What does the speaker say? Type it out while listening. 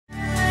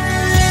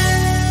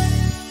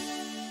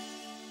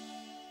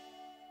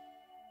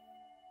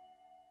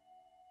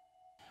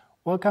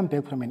Welcome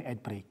back from an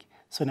ad break.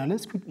 So now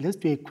let's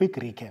do a quick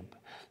recap.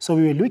 So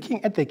we were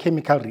looking at the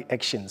chemical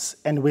reactions,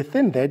 and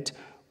within that,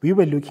 we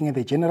were looking at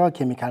the general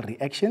chemical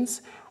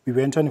reactions. We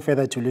went on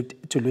further to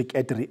look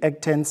at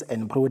reactants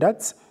and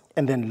products,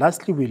 and then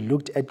lastly, we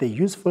looked at the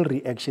useful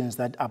reactions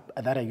that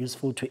are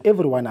useful to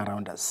everyone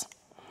around us.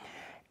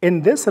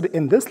 In this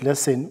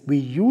lesson, we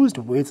used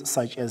words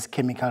such as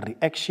chemical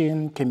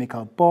reaction,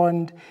 chemical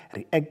bond,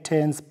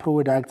 reactants,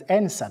 products,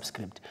 and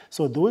subscript.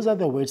 So those are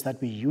the words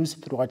that we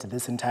used throughout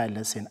this entire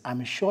lesson.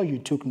 I'm sure you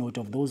took note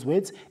of those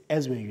words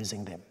as we're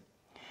using them.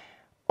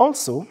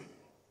 Also,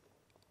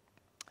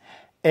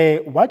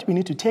 what we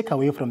need to take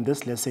away from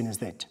this lesson is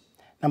that,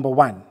 number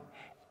one,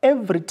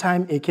 every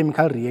time a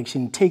chemical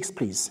reaction takes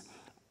place,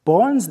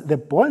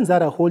 the bonds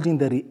that are holding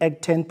the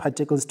reactant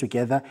particles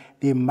together,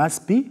 they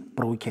must be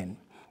broken.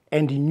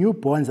 And new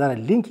bonds that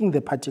are linking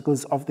the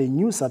particles of the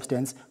new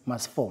substance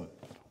must form.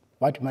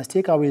 What we must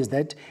take away is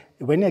that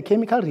when a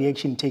chemical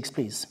reaction takes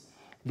place,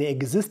 the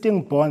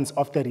existing bonds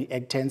of the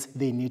reactants,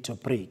 they need to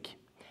break.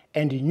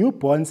 And new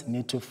bonds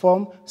need to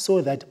form so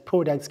that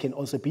products can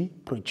also be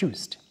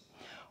produced.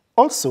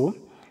 Also,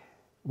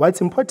 what's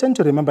important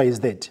to remember is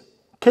that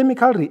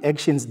chemical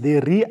reactions, they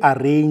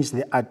rearrange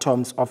the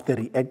atoms of the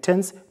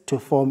reactants to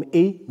form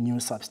a new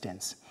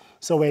substance.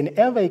 So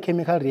whenever a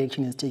chemical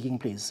reaction is taking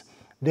place,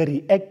 the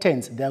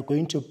reactants, they are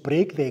going to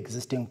break the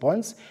existing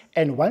bonds,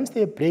 and once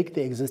they break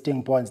the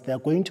existing bonds, they are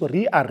going to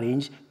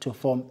rearrange to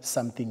form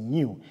something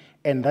new.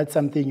 And that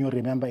something new,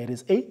 remember, it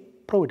is a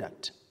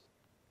product.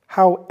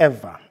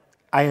 However,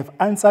 I have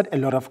answered a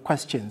lot of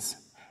questions.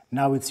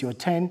 Now it's your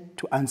turn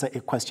to answer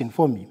a question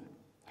for me.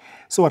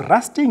 So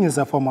rusting is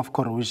a form of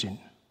corrosion.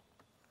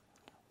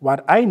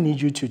 What I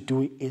need you to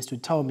do is to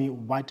tell me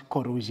what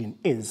corrosion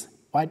is.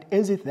 What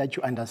is it that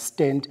you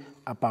understand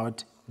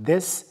about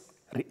this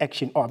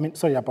reaction,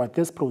 about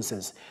this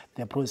process,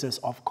 the process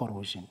of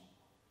corrosion?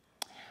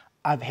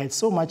 I've had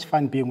so much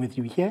fun being with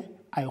you here.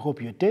 I hope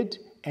you did.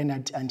 And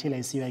until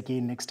I see you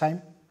again next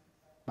time,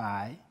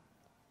 bye.